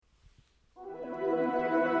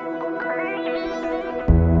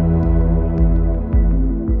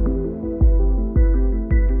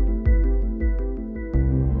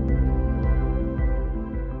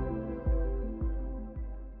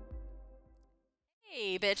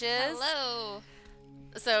Hey, bitches. Hello.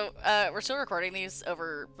 So, we're still recording these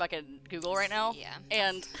over fucking Google right now. Yeah.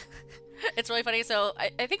 And it's really funny. So,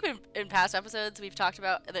 I think in past episodes, we've talked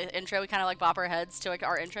about the intro. We kind of like bop our heads to like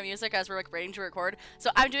our intro music as we're like waiting to record. So,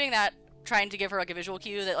 I'm doing that, trying to give her like a visual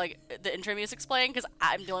cue that like the intro music's playing because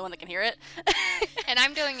I'm the only one that can hear it. And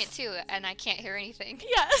I'm doing it too, and I can't hear anything.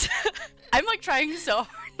 Yes. I'm like trying so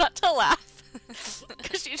hard not to laugh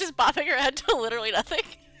because she's just bopping her head to literally nothing.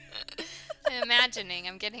 I'm imagining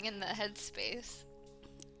I'm getting in the headspace.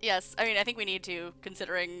 Yes, I mean, I think we need to,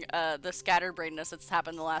 considering the scatterbrainedness that's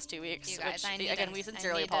happened the last 2 weeks. You guys, which, I need again, a- we I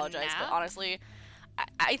sincerely need a apologize, but nap. honestly,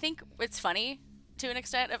 I think it's funny to an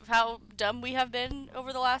extent of how dumb we have been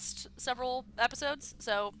over the last several episodes.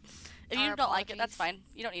 So, if you Our don't like it, that's apologies.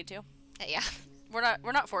 fine. You don't need to. Yeah,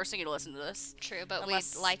 We're not forcing you to listen to this. true, but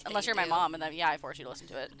Unless, we'd like that unless you you're my do. mom, and then yeah, I force you to listen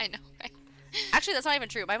to it. I know, right? Actually, that's not even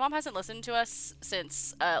true. My mom hasn't listened to us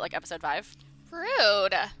since like episode 5.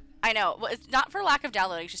 Rude. I know. Well, it's not for lack of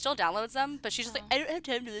downloading. She still downloads them, but she's just like, Oh. I don't have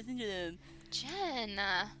time to listen to them. Jen,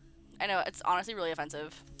 I know, it's honestly really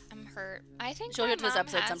offensive. I'm hurt. I think She'll my get to this mom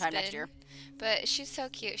episode has sometime next been, year. But she's so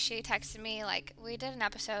cute. She texted me like we did an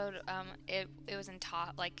episode. It was in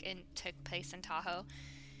took place in Tahoe.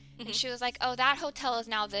 Mm-hmm. And she was like, "Oh, that hotel is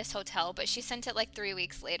now this hotel," but she sent it like 3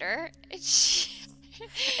 weeks later.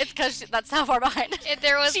 It's because that's how far behind.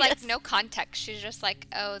 There was she like is. no context. She's just like,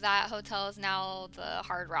 "Oh, that hotel is now the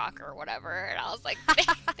Hard Rock or whatever," and I was like,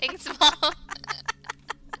 "Thanks, mom."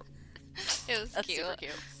 It was That's cute. super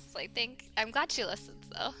cute. It's like, I'm glad she listens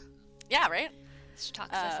though. Yeah, right? She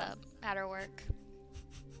talks us up at her work.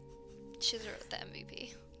 She's the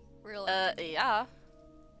MVP. Real MVP. Yeah.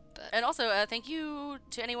 But And also, thank you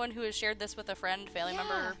to anyone who has shared this with a friend, family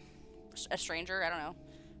member, a stranger, I don't know.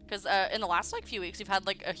 Because in the last like few weeks, we've had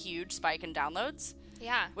like a huge spike in downloads,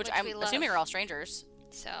 yeah, which we I'm love. assuming are all strangers.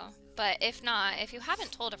 So, but if not, if you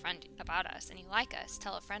haven't told a friend about us and you like us,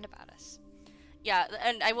 tell a friend about us. Yeah,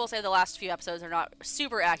 and I will say the last few episodes are not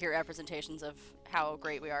super accurate representations of how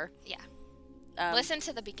great we are. Yeah. Um, Listen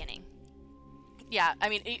to the beginning. Yeah, I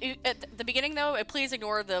mean, at the beginning though, please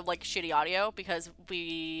ignore the like shitty audio because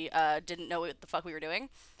we didn't know what the fuck we were doing.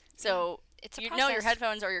 So It's a you know your process.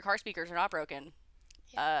 headphones or your car speakers are not broken.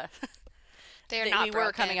 They're we not were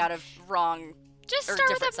broken. coming out of wrong. Just or start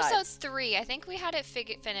with different episode sides. 3. I think we had it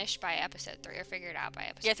finished by episode 3 or figured out by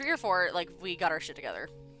episode. Yeah, 3 or 4. Like we got our shit together.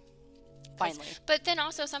 Finally. But then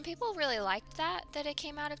also some people really liked that it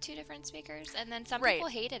came out of 2 different speakers, and then some Right. people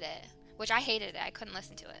hated it, which I hated it. I couldn't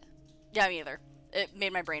listen to it. Yeah, me either. It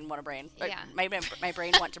made my brain want to brain. Yeah. My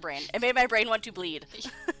brain want to brain. It made my brain want to bleed.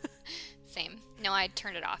 Same. No, I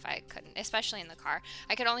turned it off. I couldn't, especially in the car.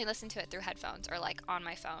 I could only listen to it through headphones or like on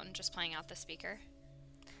my phone, just playing out the speaker.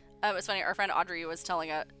 It's funny. Our friend Audrey was telling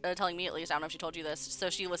me at least. I don't know if she told you this. So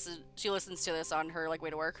she listens to this on her like way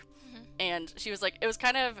to work, and she was like, it was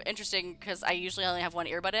kind of interesting because I usually only have one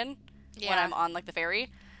earbud in when Yeah. I'm on like the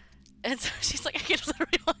ferry, and so she's like, I can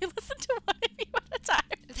literally only listen to one of you at a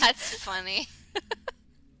time. That's funny.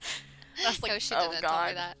 I was like, No, she oh didn't tell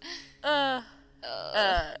me god. that.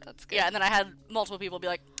 That's good. Yeah, and then I had multiple people be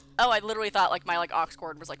like, oh, I literally thought like my like aux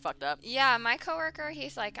cord was like fucked up. Yeah, my coworker,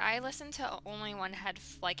 he's like, I listen to only one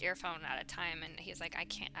like earphone at a time, and he's like, I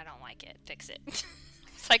don't like it. Fix it.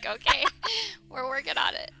 It's like, okay, we're working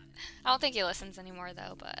on it. I don't think he listens anymore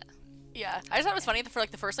though, but Yeah, I just thought it was funny that for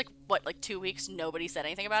like the first like 2 weeks nobody said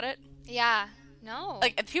anything about it. yeah, no.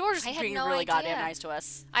 Like people were just I had being no really idea. goddamn nice to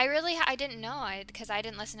us. I didn't know, because I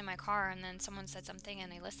didn't listen to my car, and then someone said something,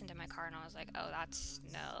 and they listened to my car, and I was like, oh, that's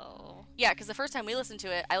no. Yeah, because the first time we listened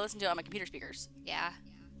to it, I listened to it on my computer speakers. Yeah.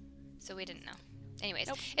 So we didn't know. Anyways,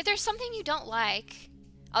 Nope. if there's something you don't like,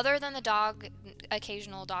 other than the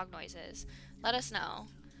occasional dog noises, let us know.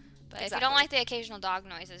 But if you Exactly. don't like the occasional dog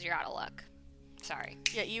noises, you're out of luck. Sorry.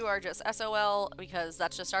 Yeah, you are just SOL because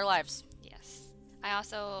that's just our lives. Yes. I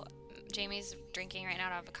also, Jamie's drinking right now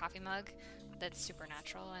out of a coffee mug that's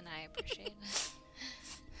supernatural, and I appreciate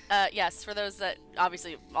it. Yes, for those that,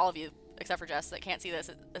 obviously, all of you, except for Jess, that can't see this,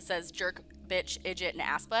 it says jerk, bitch, idjit, and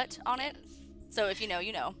ass butt on it. So if you know,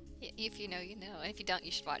 you know. If you know, you know. And if you don't,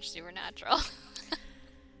 you should watch Supernatural.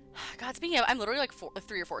 God, speaking of, I'm literally like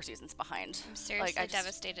 3 or 4 seasons behind. I'm seriously I just-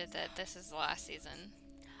 devastated that this is the last season.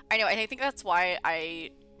 I know, and I think that's why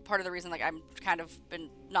part of the reason, like, I'm kind of been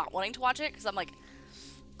not wanting to watch it, because I'm like,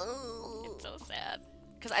 It's so sad.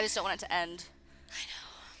 because I just don't want it to end. I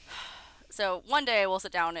know. So one day we'll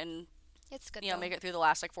sit down and, It's good, you know, though. make it through the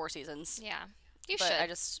last, like, 4 seasons. Yeah. You But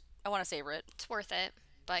should. I want to savor it. It's worth it.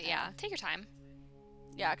 But yeah, take your time.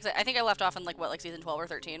 Yeah, because I think I left off in, like, what, like, season 12 or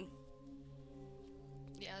 13?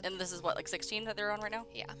 Yeah. And this is, what, like, 16 that they're on right now?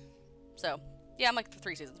 Yeah. So, yeah, I'm, like,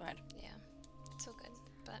 3 seasons behind. Yeah. It's so good.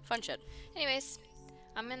 But Fun shit. anyways,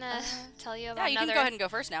 I'm gonna tell you Yeah, about you can another. go ahead and go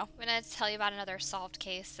first now. I'm gonna tell you about another solved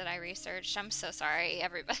case that I researched. I'm so sorry,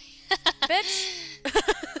 everybody. Bitch.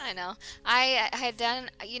 I know. I had done.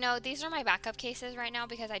 These are my backup cases right now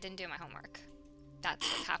because I didn't do my homework. That's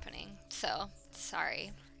what's happening. So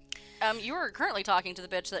sorry. You are currently talking to the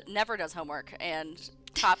bitch that never does homework and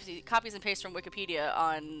copies and pastes from Wikipedia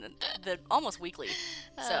on the almost weekly.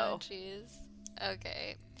 So. Oh, jeez.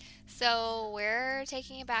 Okay. So we're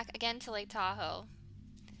taking it back again to Lake Tahoe.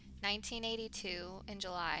 1982 in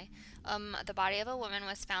July. The body of a woman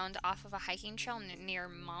was found off of a hiking trail near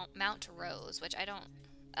Mount Rose, which I don't.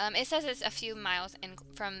 It says it's a few miles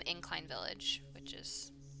from Incline Village, which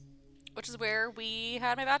is where we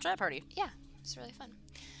had my bachelorette party. Yeah, it's really fun.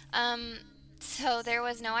 So there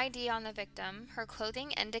was no ID on the victim. Her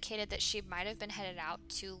clothing indicated that she might have been headed out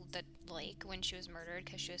to the lake when she was murdered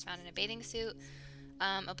because she was found in a bathing suit,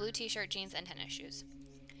 a blue t-shirt, jeans, and tennis shoes.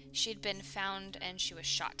 She'd been found and she was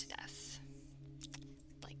shot to death.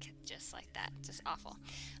 Just like that. Just awful.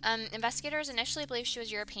 Investigators initially believed she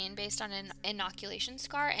was European based on an inoculation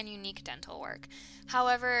scar and unique dental work.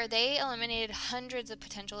 However, they eliminated hundreds of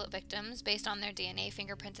potential victims based on their DNA,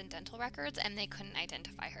 fingerprints, and dental records, and they couldn't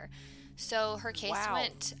identify her. So her case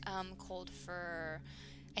went cold for,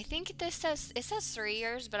 I think it says 3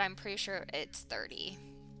 years, but I'm pretty sure it's 30.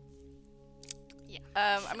 Yeah.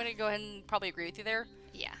 I'm going to go ahead and probably agree with you there.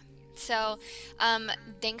 Yeah. So,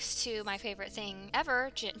 thanks to my favorite thing ever,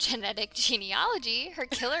 genetic genealogy, her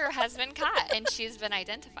killer has been caught and she's been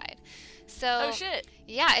identified. So, oh shit.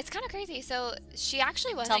 Yeah, it's kind of crazy. So she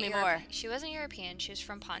actually wasn't. Tell me more. She wasn't European. She was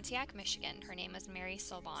from Pontiac, Michigan. Her name was Mary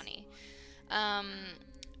Silvani.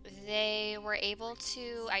 They were able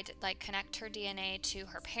to connect her DNA to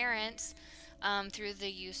her parents through the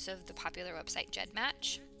use of the popular website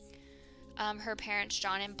GEDmatch. Her parents,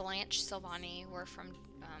 John and Blanche Silvani, were from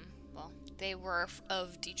they were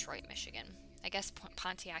of Detroit, Michigan. I guess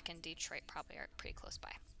Pontiac and Detroit probably are pretty close by.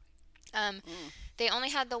 They only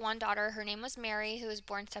had the one daughter. Her name was Mary, who was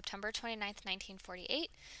born September 29th, 1948.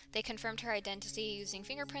 They confirmed her identity using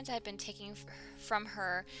fingerprints that had been taken from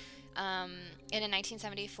her in a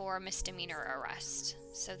 1974 misdemeanor arrest.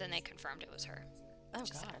 So then they confirmed it was her. Oh,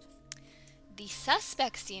 God. The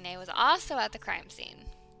suspect's DNA was also at the crime scene.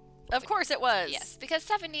 Of course it was. Yes, because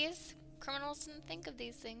 70s, criminals didn't think of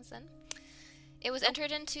these things then. It was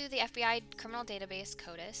entered into the FBI criminal database,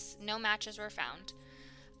 CODIS. No matches were found.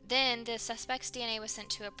 Then the suspect's DNA was sent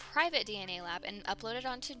to a private DNA lab and uploaded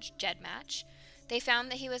onto GEDmatch. They found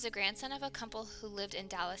that he was a grandson of a couple who lived in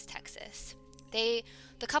Dallas, Texas. The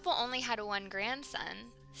couple only had one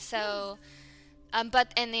grandson, so...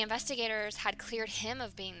 But the investigators had cleared him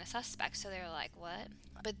of being the suspect, so they were like, what?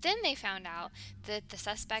 But then they found out that the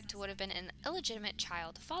suspect would have been an illegitimate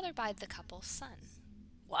child fathered by the couple's son.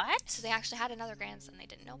 What? So they actually had another grandson they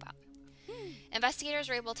didn't know about. Investigators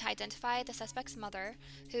were able to identify the suspect's mother,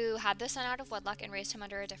 who had the son out of wedlock and raised him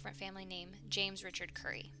under a different family name, James Richard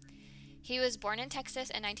Curry. He was born in Texas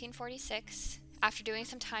in 1946. After doing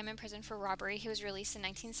some time in prison for robbery, he was released in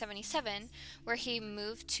 1977, where he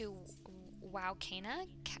moved to Waukena,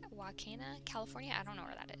 California. I don't know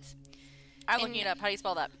where that is. I'm looking it up. How do you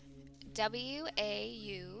spell that? Waukena.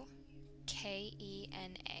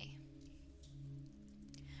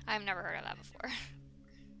 I've never heard of that before.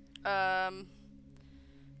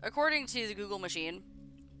 According to the Google machine,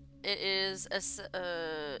 it is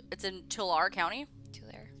it's in Tulare County.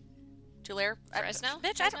 Tulare. Fresno?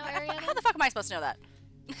 Bitch, Fresno how the fuck am I supposed to know that?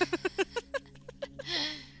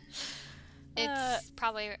 It's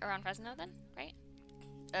probably around Fresno then, right?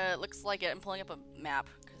 It looks like it. I'm pulling up a map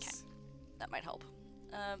because that might help.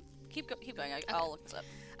 Keep going. I'll look this up.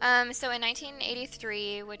 So in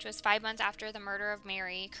 1983, which was 5 months after the murder of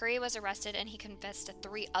Mary, Curry was arrested and he confessed to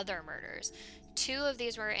 3 other murders. 2 of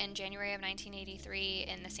these were in January of 1983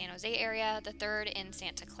 in the San Jose area, the 3rd in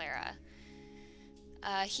Santa Clara.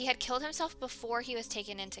 He had killed himself before he was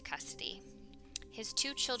taken into custody. His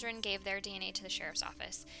 2 children gave their DNA to the sheriff's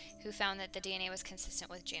office, who found that the DNA was consistent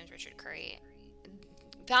with James Richard Curry.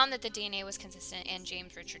 And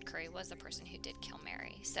James Richard Curry was the person who did kill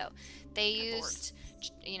Mary. So they used,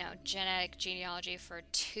 genetic genealogy for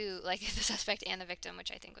 2, like the suspect and the victim,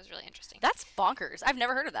 which I think was really interesting. That's bonkers. I've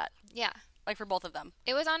never heard of that. Yeah. Like for both of them.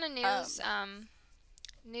 It was on a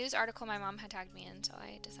news article my mom had tagged me in, so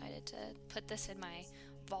I decided to put this in my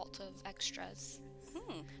vault of extras.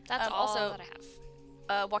 That's all that I have.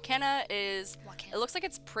 Waukena is... It looks like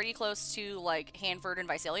it's pretty close to, like, Hanford and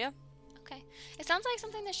Visalia. Okay. It sounds like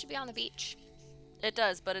something that should be on the beach. It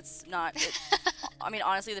does, but it's not. I mean,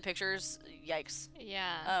 honestly, the pictures, yikes.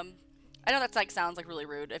 Yeah. I know that, like, sounds, like, really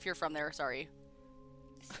rude. If you're from there, sorry.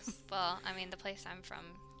 Well, I mean, the place I'm from,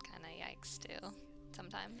 kind of yikes too.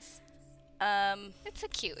 Sometimes it's a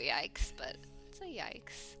cute yikes, but it's a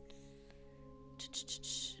yikes.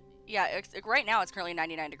 Yeah, right now it's currently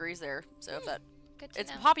 99 degrees there. So if that, Good to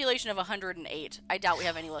it's know. a population of 108. I doubt we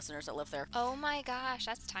have any listeners that live there. Oh my gosh,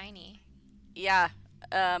 that's tiny. Yeah,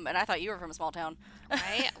 and I thought you were from a small town.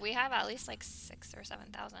 Right? We have at least like 6,000 or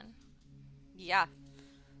 7,000. Yeah,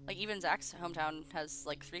 like even Zach's hometown has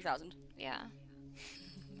like 3,000. Yeah.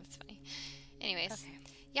 That's funny. Anyways. Okay.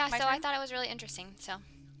 Yeah, My so I turn? thought it was really interesting. So,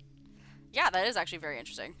 Yeah, that is actually very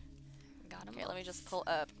interesting. got him. Okay, let me just pull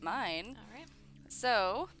up mine. All right.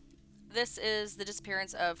 So, this is the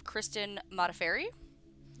disappearance of Kristen Modafferi.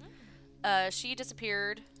 She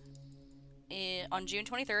disappeared on June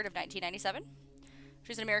 23rd of 1997.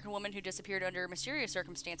 She's an American woman who disappeared under mysterious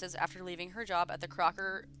circumstances after leaving her job at the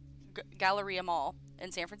Crocker Galleria Mall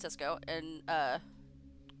in San Francisco. And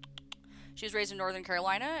she was raised in Northern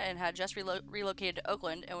Carolina and had just relocated to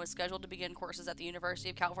Oakland and was scheduled to begin courses at the University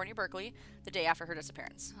of California, Berkeley, the day after her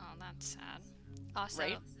disappearance. Oh, that's sad. Also,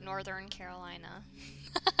 Right? Northern Carolina.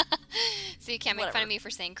 So you can't make fun Whatever. of me for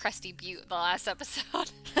saying Crusty Butte the last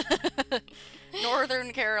episode.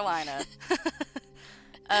 Northern Carolina.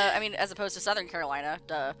 I mean, as opposed to Southern Carolina,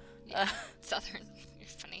 duh. Yeah, Southern. You're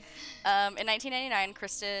funny. In 1999,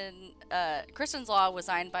 Kristen's Law was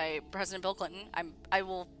signed by President Bill Clinton. I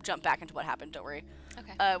will jump back into what happened, don't worry.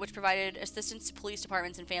 Okay. Which provided assistance to police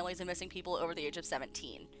departments and families of missing people over the age of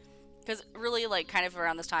 17. Because really, like, kind of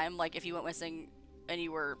around this time, like, if you went missing and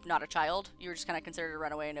you were not a child, you were just kind of considered a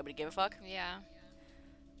runaway and nobody gave a fuck. Yeah.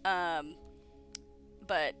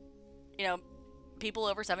 But, you know, people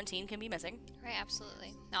over 17 can be missing. Right,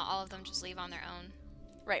 absolutely. Not all of them just leave on their own.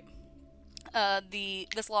 Right.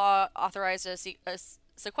 This law authorized a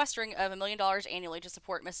sequestering of $1 million annually to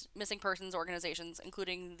support missing persons organizations,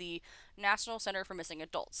 including the National Center for Missing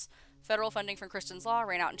Adults. Federal funding from Kristen's Law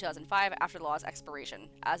ran out in 2005 after the law's expiration.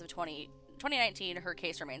 As of 2019, her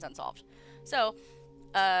case remains unsolved. So,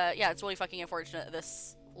 yeah, it's really fucking unfortunate that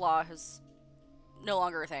this law is no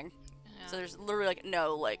longer a thing. Yeah. So there's literally, like,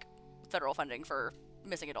 no, like, federal funding for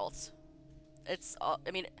missing adults. It's,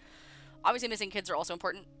 I mean, obviously missing kids are also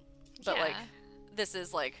important, but, Yeah. like, this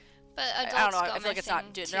is, like, But adults I don't know, go I feel like it's not,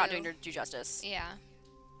 missing, they're not doing too. their due justice. Yeah.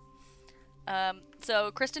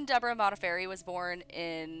 So Kristen Deborah Modafferi was born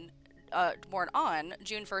on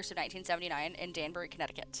June 1st of 1979 in Danbury,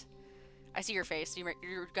 Connecticut. I see your face. You're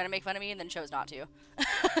gonna make fun of me and then chose not to.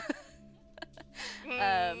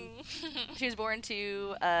 She was born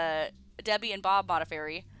to Debbie and Bob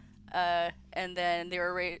Modafferi, and then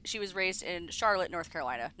she was raised in Charlotte, North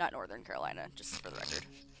Carolina, not Northern Carolina, just for the record.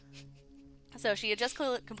 So she had just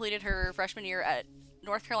completed her freshman year at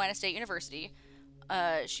North Carolina State University.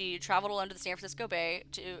 She traveled alone to the San Francisco Bay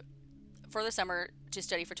for the summer to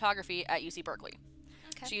study photography at UC Berkeley.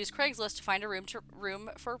 Okay. She used Craigslist to find a room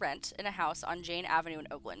for rent in a house on Jane Avenue in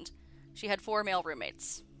Oakland. She had 4 male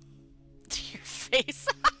roommates. Your face.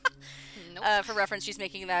 Nope. For reference, she's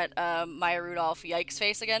making that Maya Rudolph yikes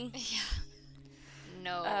face again. Yeah.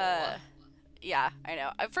 No. Yeah, I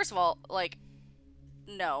know. First of all, like,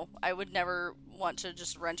 no, I would never want to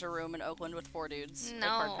just rent a room in Oakland with 4 dudes. No. At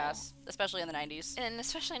Hard Pass, especially in the 90s. And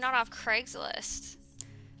especially not off Craigslist.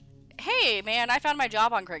 Hey, man, I found my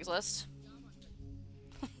job on Craigslist.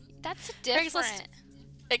 That's different. Craigslist-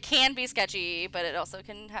 It can be sketchy, but it also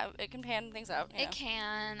can pan things out. You know. It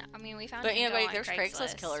can. I mean, we found. But you know, Ingo like, on there's Craigslist.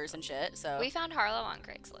 Craigslist killers and shit. So We found Harlow on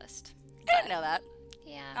Craigslist. I didn't know that.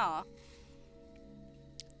 Yeah. Aw.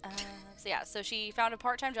 So yeah, so she found a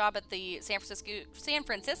part-time job at the San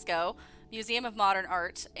Francisco Museum of Modern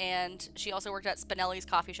Art, and she also worked at Spinelli's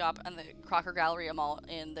coffee shop and the Crocker Galleria Mall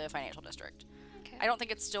in the financial district. Okay. I don't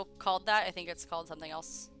think it's still called that. I think it's called something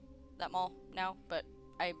else, that mall now, but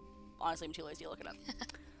I honestly am too lazy to look it up.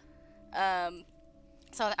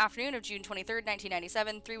 So on the afternoon of June 23rd,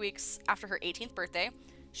 1997, 3 weeks after her 18th birthday,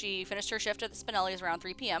 she finished her shift at the Spinelli's around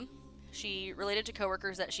 3 p.m. She related to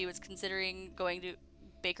coworkers that she was considering going to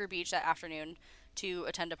Baker Beach that afternoon to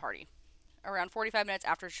attend a party. Around 45 minutes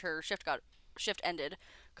after her shift ended,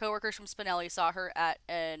 coworkers from Spinelli saw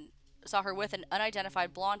her with an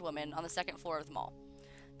unidentified blonde woman on the second floor of the mall.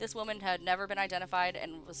 This woman had never been identified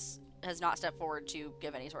and has not stepped forward to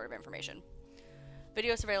give any sort of information.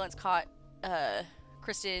 Video surveillance caught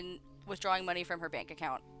Kristen withdrawing money from her bank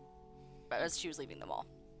account as she was leaving the mall.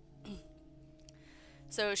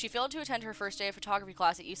 So she failed to attend her first day of photography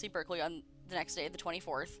class at UC Berkeley on the next day, the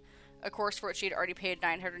 24th, a course for which she had already paid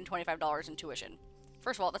 $925 in tuition.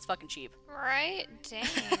 First of all, that's fucking cheap. Right? Dang.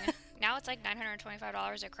 Now it's like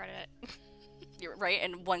 $925 a credit. You're right,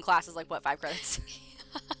 and one class is like, what, 5 credits?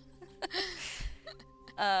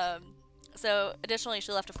 So, additionally,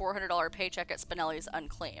 she left a $400 paycheck at Spinelli's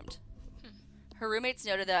unclaimed. Her roommates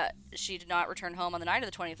noted that she did not return home on the night of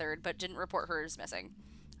the 23rd, but didn't report her as missing.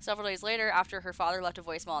 Several days later, after her father left a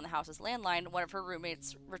voicemail on the house's landline, one of her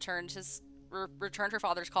roommates returned her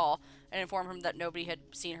father's call and informed him that nobody had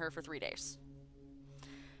seen her for 3 days.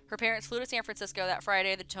 Her parents flew to San Francisco that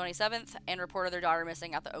Friday, the 27th, and reported their daughter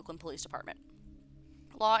missing at the Oakland Police Department.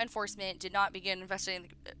 Law enforcement did not begin investigating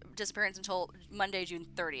the disappearance until Monday, June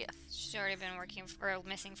 30th. She's already been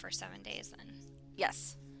missing for 7 days then.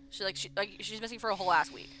 Yes. She's missing for a whole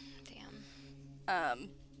ass week. Damn.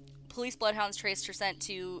 Police bloodhounds traced her scent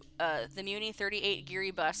to the Muni 38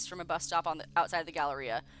 Geary bus from a bus stop outside the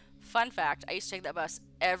Galleria. Fun fact, I used to take that bus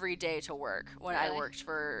every day to work when I worked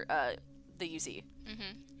for the UC.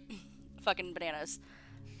 Mm-hmm. Fucking bananas.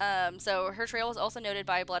 So her trail was also noted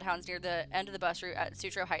by bloodhounds near the end of the bus route at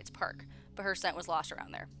Sutro Heights Park, but her scent was lost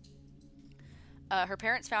around there. Her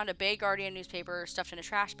parents found a Bay Guardian newspaper stuffed in a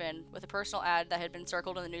trash bin with a personal ad that had been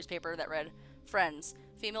circled in the newspaper that read, "Friends,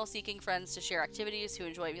 female seeking friends to share activities who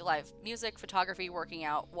enjoy live music, photography, working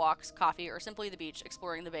out, walks, coffee, or simply the beach,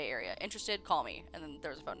 exploring the Bay Area. Interested? Call me." And then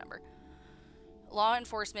there was a phone number. Law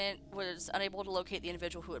enforcement was unable to locate the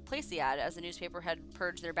individual who had placed the ad, as the newspaper had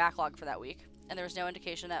purged their backlog for that week, and there was no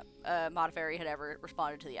indication that Modafferi had ever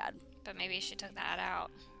responded to the ad. But maybe she took the ad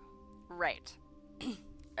out. Right.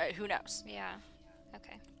 Who knows? Yeah.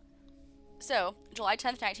 Okay. So, July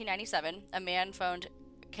 10th, 1997, a man phoned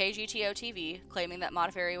KGTO-TV claiming that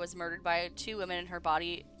Modafferi was murdered by 2 women and her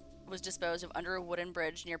body was disposed of under a wooden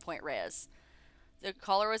bridge near Point Reyes. The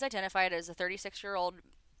caller was identified as a 36-year-old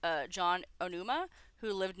John Onuma,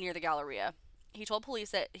 who lived near the Galleria. He told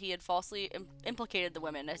police that he had falsely implicated the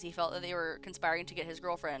women as he felt that they were conspiring to get his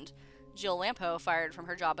girlfriend, Jill Lampo, fired from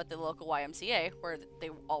her job at the local YMCA, where they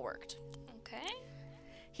all worked. Okay.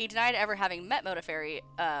 He denied ever having met Modafferi,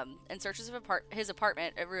 and searches of his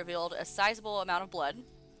apartment revealed a sizable amount of blood,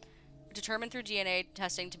 determined through DNA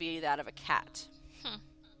testing to be that of a cat.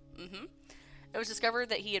 It was discovered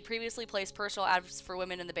that he had previously placed personal ads for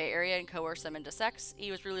women in the Bay Area and coerced them into sex. He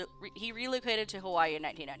relocated to Hawaii in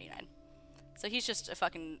 1999. So he's just a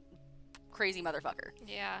fucking crazy motherfucker.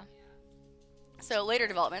 Yeah. So later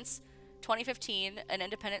developments. 2015, an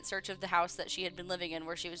independent search of the house that she had been living in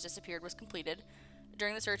where she was disappeared was completed.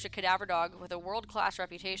 During the search, a cadaver dog with a world-class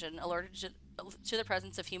reputation alerted to the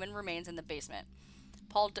presence of human remains in the basement.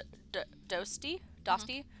 Paul Dostie,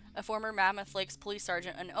 a former Mammoth Lakes police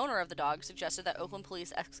sergeant and owner of the dog, suggested that Oakland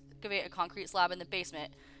police excavate a concrete slab in the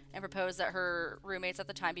basement and proposed that her roommates at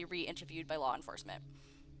the time be re-interviewed by law enforcement.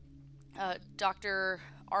 Dr.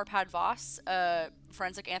 Arpad Voss, a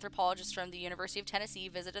forensic anthropologist from the University of Tennessee,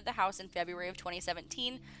 visited the house in February of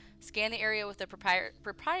 2017, scanned the area with a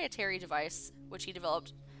proprietary device, which he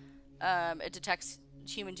developed. It detects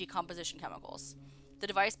human decomposition chemicals. The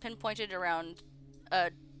device pinpointed around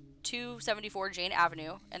 274 Jane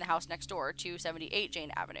Avenue and the house next door, 278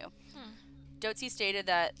 Jane Avenue. Dotsey stated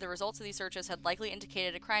that the results of these searches had likely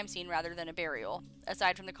indicated a crime scene rather than a burial.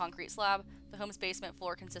 Aside from the concrete slab, the home's basement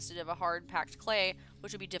floor consisted of a hard-packed clay,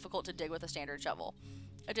 which would be difficult to dig with a standard shovel.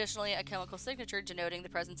 Additionally, a chemical signature denoting the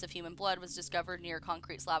presence of human blood was discovered near a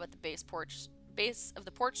concrete slab at the base of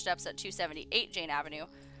the porch steps at 278 Jane Avenue.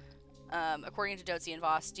 According to Dotsey and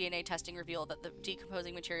Voss, DNA testing revealed that the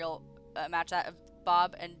decomposing material matched that of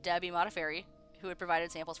Bob and Debbie Modafferi, who had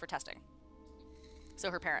provided samples for testing.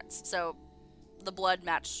 So her parents. So the blood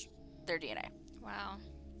matched their DNA. Wow.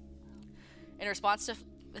 In response to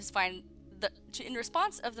the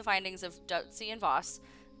findings of Dotsey and Voss,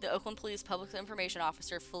 the Oakland Police Public Information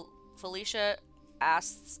Officer Felicia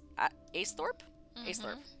Aesthorpe?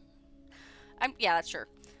 Aesthorpe. Yeah, that's true.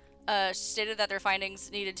 Stated that their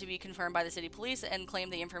findings needed to be confirmed by the city police and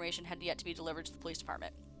claimed the information had yet to be delivered to the police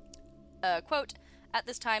department. Quote, "At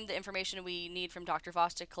this time, the information we need from Dr.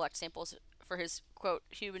 Voss to collect samples for his, quote,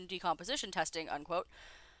 human decomposition testing, unquote,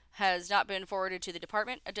 has not been forwarded to the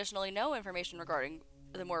department. Additionally, no information regarding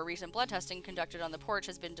the more recent blood testing conducted on the porch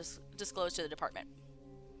has been disclosed to the department."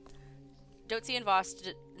 Dotsey and Voss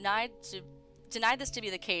denied this to be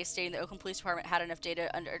the case, stating the Oakland Police Department had enough data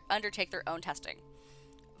to undertake their own testing.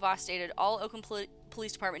 Voss stated, "All Oakland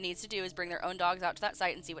Police Department needs to do is bring their own dogs out to that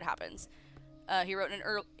site and see what happens." He wrote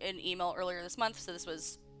an email earlier this month, so this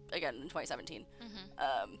was, again, in 2017.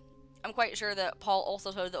 I'm quite sure that Paul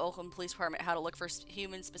also told the Oakland Police Department how to look for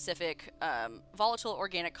human-specific volatile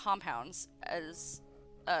organic compounds as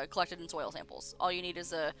collected in soil samples. All you need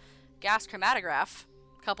is a gas chromatograph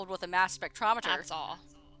coupled with a mass spectrometer. That's all.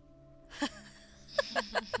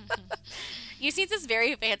 You see this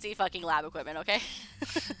very fancy fucking lab equipment, okay?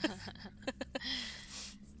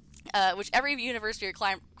 which every university or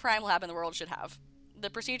crime lab in the world should have. The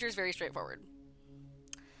procedure is very straightforward.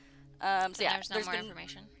 So yeah, there's no more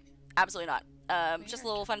information. Absolutely not. Just a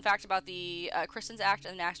little fun fact about the Kristen's Act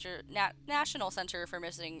and the National Center for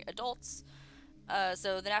Missing Adults.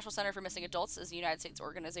 So the National Center for Missing Adults is a United States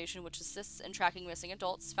organization which assists in tracking missing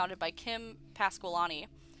adults, founded by Kim Pasqualani.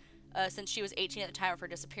 Since she was 18 at the time of her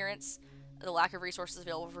disappearance, the lack of resources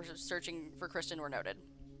available for searching for Kristen were noted.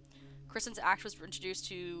 Kristen's Act was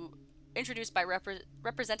introduced by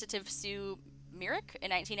Representative Sue Myrick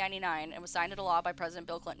in 1999 and was signed into law by President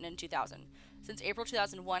Bill Clinton in 2000. Since April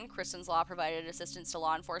 2001, Kristen's Law provided assistance to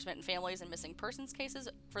law enforcement and families in missing persons cases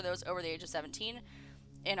for those over the age of 17,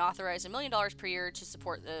 and authorized $1 million per year to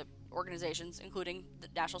support the organizations, including the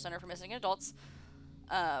National Center for Missing Adults.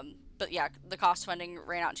 But yeah, the cost funding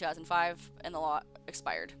ran out in 2005, and the law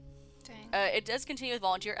expired. Dang. It does continue with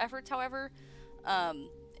volunteer efforts, however.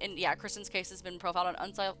 And yeah, Kristen's case has been profiled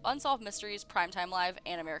on Unsolved Mysteries, Primetime Live,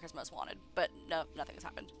 and America's Most Wanted. But no, nothing has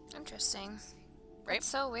happened. Interesting. Right? That's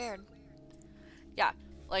so weird. Yeah,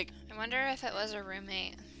 like... I wonder if it was a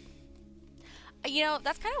roommate. You know,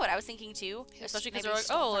 that's kind of what I was thinking, too. Especially because they're like,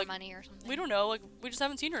 oh, like, money or something. We don't know. Like, we just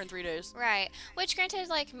haven't seen her in 3 days. Right. Which, granted,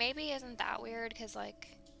 like, maybe isn't that weird, because,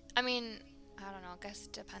 like... I mean, I don't know. I guess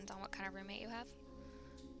it depends on what kind of roommate you have.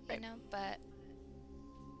 You know? But...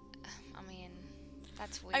 I mean...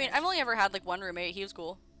 That's weird. I mean, I've only ever had, like, one roommate. He was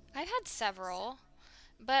cool. I've had several.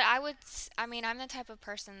 But I mean, I'm the type of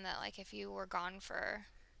person that, like, if you were gone for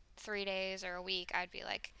 3 days or a week, I'd be,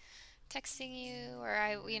 like, texting you, or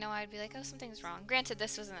I'd be like, oh, something's wrong. Granted,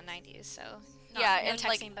 this was in the 90s, so no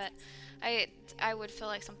texting, but I would feel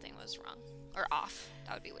like something was wrong or off.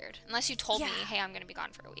 That would be weird. Unless you told me, hey, I'm going to be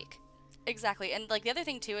gone for a week. Exactly. And, like, the other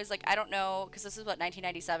thing, too, is, like, I don't know, because this is,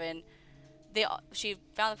 1997... she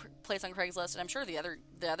found the place on Craigslist, and I'm sure the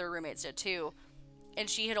other roommates did too. And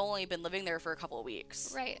she had only been living there for a couple of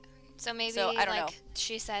weeks. Right. So maybe I don't know.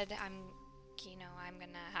 She said, I'm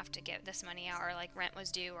gonna have to get this money out, or like rent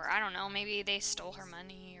was due, or I don't know. Maybe they stole her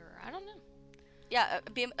money, or I don't know. Yeah,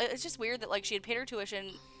 it's just weird that like she had paid her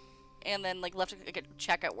tuition, and then like left a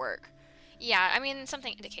check at work. Yeah, I mean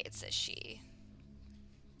something indicates that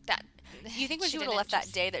You think when she would have left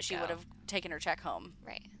that day that she would have taken her check home?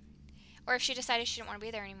 Right. Or if she decided she didn't want to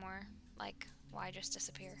be there anymore, like, why just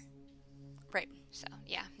disappear? Right. So,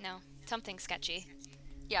 yeah, no. Something sketchy.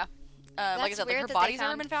 Yeah. Like I said, like, her body's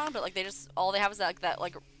never been found, but, like, all they have is, that,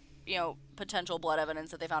 like, you know, potential blood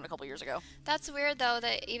evidence that they found a couple years ago. That's weird, though,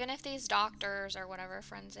 that even if these doctors or whatever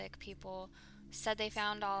forensic people said they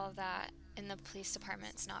found all of that and the police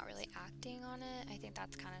department's not really acting on it, I think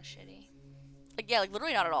that's kind of shitty. Like, yeah, like,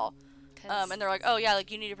 literally not at all. And they're like, oh, yeah,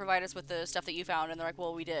 like, you need to provide us with the stuff that you found. And they're like,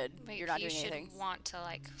 well, we did. But you're not doing anything. You should want to,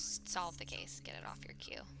 like, solve the case, get it off your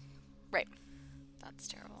queue. Right. That's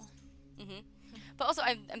terrible. Mm-hmm. But also,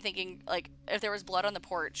 I'm thinking, like, if there was blood on the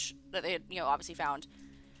porch that they had, you know, obviously found,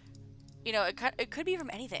 you know, it could be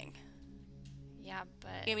from anything. Yeah,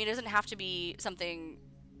 but... I mean, it doesn't have to be something,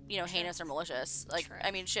 you know, heinous or malicious. Like, True.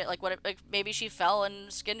 I mean, shit, like, what if, like, maybe she fell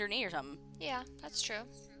and skinned her knee or something. Yeah, that's true.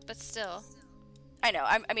 But still... I know.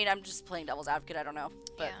 I'm just playing devil's advocate. I don't know.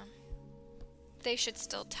 But yeah. They should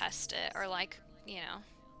still test it, or like, you know,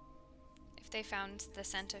 if they found the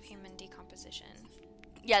scent of human decomposition.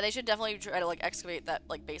 Yeah, they should definitely try to like excavate that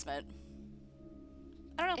like basement.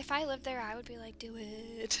 I don't know. If I lived there, I would be like, do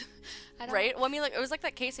it. Right? Well, I mean, like it was like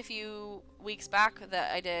that case a few weeks back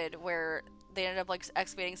that I did where they ended up like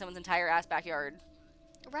excavating someone's entire ass backyard.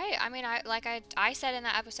 Right. I mean, I said in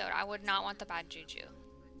that episode, I would not want the bad juju.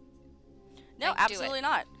 No, like, absolutely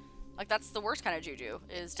not. Like, that's the worst kind of juju,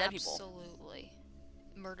 is dead people. Absolutely.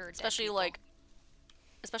 Murdered especially dead people.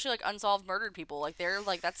 Especially, like, unsolved murdered people. Like, they're,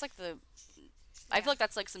 like, that's, like, the... Yeah. I feel like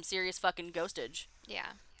that's, like, some serious fucking ghostage. Yeah.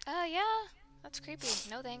 Yeah. That's creepy.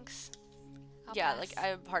 No thanks. I'll pass. Like,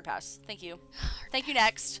 I hard pass. Thank you. Thank you,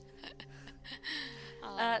 next.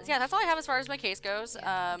 Yeah, that's all I have as far as my case goes.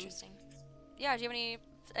 Yeah, interesting. Yeah, do you have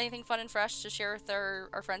anything fun and fresh to share with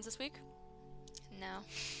our friends this week? No.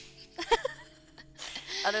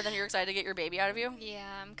 Other than you're excited to get your baby out of you?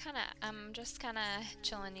 Yeah, I'm just kind of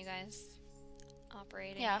chilling, you guys.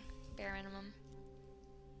 Operating. Yeah. Bare minimum.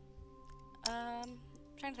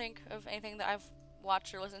 Trying to think of anything that I've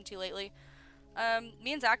watched or listened to lately.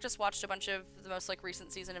 Me and Zach just watched a bunch of the most, like,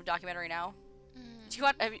 recent season of Documentary Now. Do you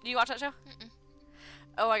watch that show? Mm-mm.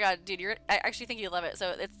 Oh my god, dude, I actually think you'd love it.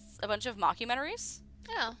 So it's a bunch of mockumentaries.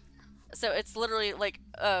 Oh. So it's literally, like,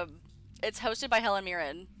 it's hosted by Helen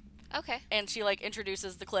Mirren. Okay. And she, like,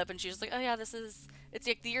 introduces the clip, and she's just like, oh, yeah, it's,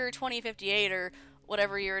 like, the year 2058 or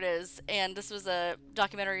whatever year it is. And this was a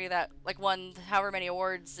documentary that, like, won however many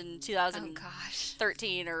awards in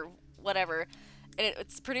 2013 or whatever. And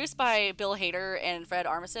it's produced by Bill Hader and Fred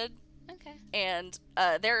Armisen, Okay. and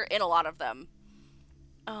they're in a lot of them.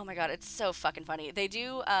 Oh my god, it's so fucking funny. They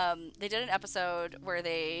did an episode where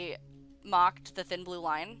they mocked the Thin Blue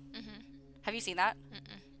Line. Mhm. Have you seen that?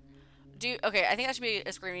 Mm-mm. Okay, I think that should be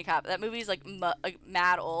a screen recap. That movie's like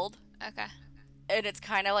mad old, Okay. and it's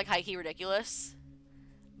kind of like high-key ridiculous.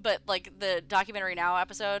 But like the documentary now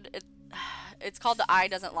episode, it's called The Eye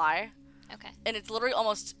Doesn't Lie. Okay. And it's literally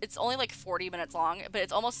it's only like 40 minutes long, but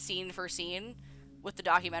it's almost scene for scene with the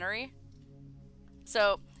documentary.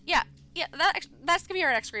 So yeah, that's gonna be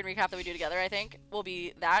our next screen recap that we do together. I think will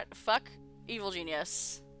be that. Fuck Evil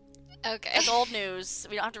Genius. Okay. It's old news.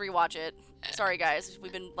 We don't have to rewatch it. Sorry guys,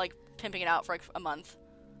 we've been like pimping it out for like a month.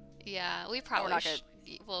 Yeah, we probably not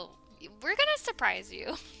well, we're gonna surprise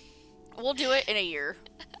you. We'll do it in a year.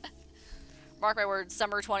 Mark my words,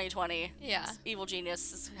 summer 2020. Yeah. Evil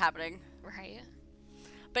Genius is happening. Right.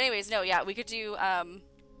 But anyways, no, yeah, we could do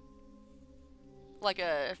like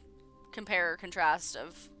a compare contrast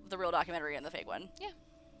of the real documentary and the fake one. Yeah.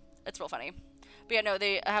 It's real funny. But yeah, no,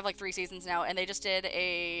 they have like 3 seasons now, and they just did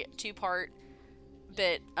a 2-part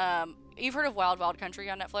bit. You've heard of Wild Wild Country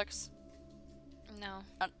on Netflix? No.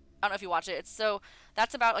 I don't know if you watch it.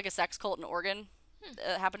 That's about like a sex cult in Oregon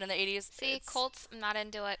that happened in the 80s. See, cults, I'm not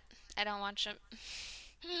into it. I don't watch them.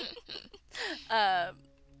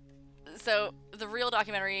 So the real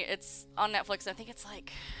documentary, it's on Netflix. I think it's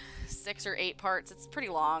like 6 or 8 parts. It's pretty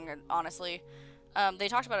long, honestly. They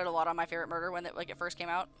talked about it a lot on My Favorite Murder when it first came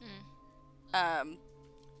out.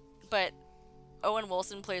 But Owen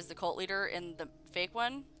Wilson plays the cult leader in the fake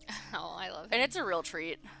one. Oh, I love him. And it's a real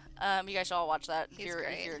treat. You guys should all watch that if you're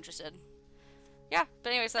interested. Yeah,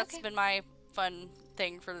 but anyways, that's been my fun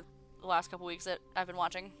thing for the last couple weeks that I've been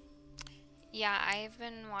watching. Yeah, I've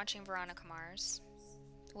been watching Veronica Mars,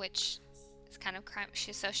 which is kind of crime.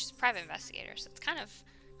 She's a private investigator, so it's kind of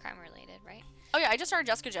crime related, right? Oh yeah, I just started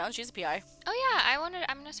Jessica Jones. She's a PI. Oh yeah,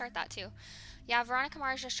 I'm gonna start that too. Yeah, Veronica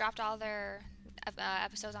Mars just dropped all their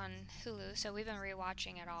episodes on Hulu, so we've been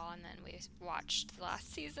rewatching it all, and then we watched the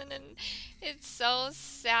last season, and it's so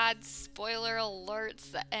sad. Spoiler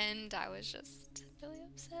alerts, the end. I was just really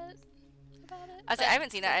upset about it. I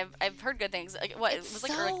haven't seen it. I've heard good things. Like, what, it was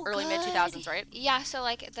like so early mid 2000s, right? Yeah, so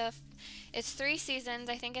like it's 3 seasons.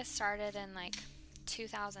 I think it started in like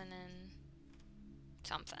 2000 and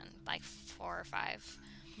something, like 4 or 5.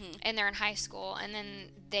 And they're in high school, and then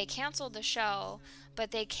they canceled the show, but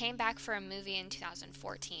they came back for a movie in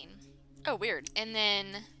 2014. Oh, weird. And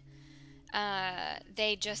then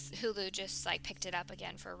Hulu just like picked it up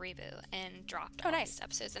again for a reboot and dropped all these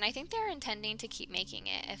episodes. And I think they're intending to keep making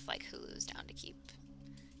it if like Hulu's down to keep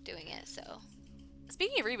doing it. So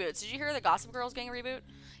speaking of reboots, did you hear the Gossip Girl's getting a reboot?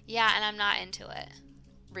 Yeah, and I'm not into it.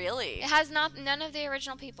 Really? It has none of the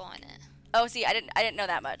original people in it. Oh, see, I didn't know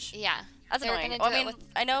that much. Yeah. That's annoying. Well, I mean,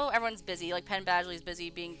 I know everyone's busy. Like, Penn Badgley's busy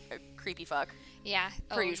being a creepy fuck. Yeah.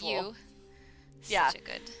 Per usual. Such a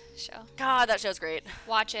good show. God, that show's great.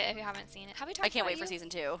 Watch it if you haven't seen it. Have we talked about I can't wait for season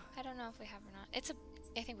 2. I don't know if we have or not.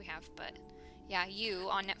 I think we have, but yeah, You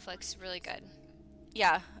on Netflix, really good.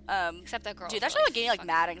 Yeah. Except that girl. Dude, that show like gave me like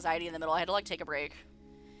mad anxiety in the middle. I had to like take a break.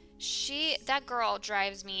 That girl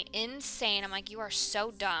drives me insane. I'm like, you are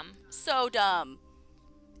so dumb. So dumb.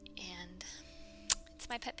 And it's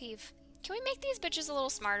my pet peeve. Can we make these bitches a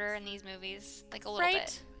little smarter in these movies? Like a little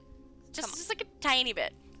bit. Just like a tiny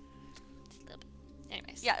bit. Just a little bit.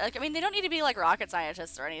 Anyways. Yeah, like, I mean, they don't need to be like rocket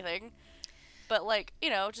scientists or anything. But like,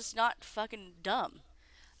 just not fucking dumb.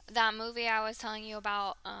 That movie I was telling you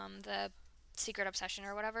about, the Secret Obsession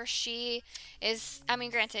or whatever, she is, I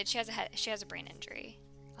mean, granted, she has a brain injury.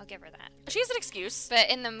 I'll give her that. She has an excuse.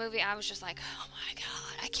 But in the movie, I was just like, oh my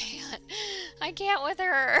god, I can't with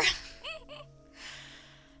her.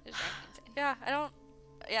 It was driving me insane. Yeah,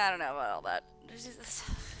 I don't know about all that.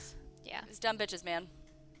 Yeah. These dumb bitches, man.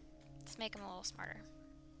 Let's make them a little smarter.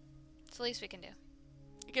 It's the least we can do.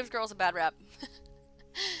 It gives girls a bad rap.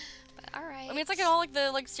 But alright. I mean, it's like in all like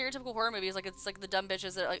the like stereotypical horror movies. Like it's like the dumb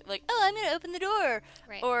bitches that are like, oh, I'm gonna open the door,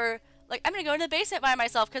 right. Or like I'm gonna go into the basement by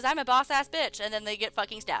myself because I'm a boss ass bitch, and then they get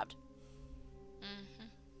fucking stabbed. Mhm.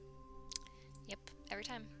 Yep. Every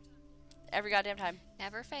time. Every goddamn time.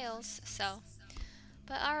 Never fails. So.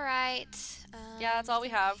 But alright. Yeah, that's all we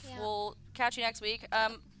have. Yeah. We'll catch you next week.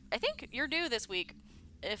 I think you're due this week,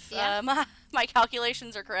 if Yeah. my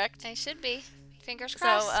calculations are correct. I should be. Fingers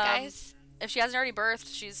crossed, guys. If she hasn't already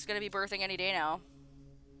birthed, she's gonna be birthing any day now.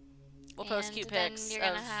 We'll post cute pics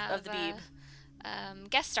of the beeb.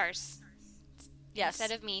 Guest stars. Yes.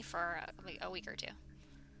 Instead of me for a week or 2.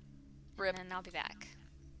 Rip. And then I'll be back.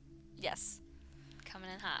 Yes. Coming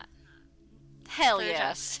in hot. Hell For yeah.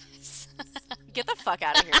 justice. Get the fuck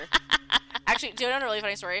out of here. Actually, do you know a really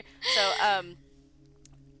funny story? So,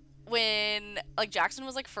 when like Jackson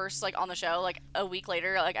was like first like on the show, like a week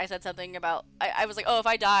later, like I said something about I was like, oh, if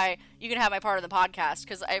I die, you can have my part of the podcast,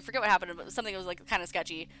 because I forget what happened, but something that was like kind of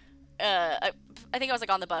sketchy. I think I was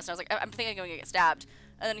like on the bus and I was like, I'm thinking I'm going to get stabbed,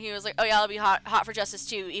 and then he was like, oh yeah, I'll be hot for justice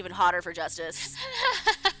too, even hotter for justice.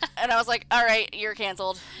 And I was like, all right, you're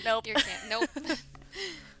canceled. Nope. Nope.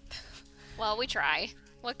 Well, we try.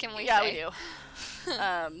 What can we say? Yeah, we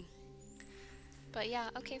do. But yeah,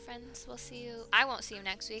 okay, friends. We'll see you. I won't see you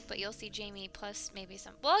next week, but you'll see Jamie plus maybe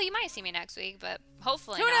some. Well, you might see me next week, but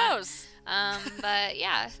hopefully Who not. knows? But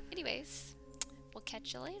yeah. Anyways, we'll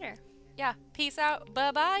catch you later. Yeah. Peace out.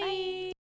 Bye-bye. Bye.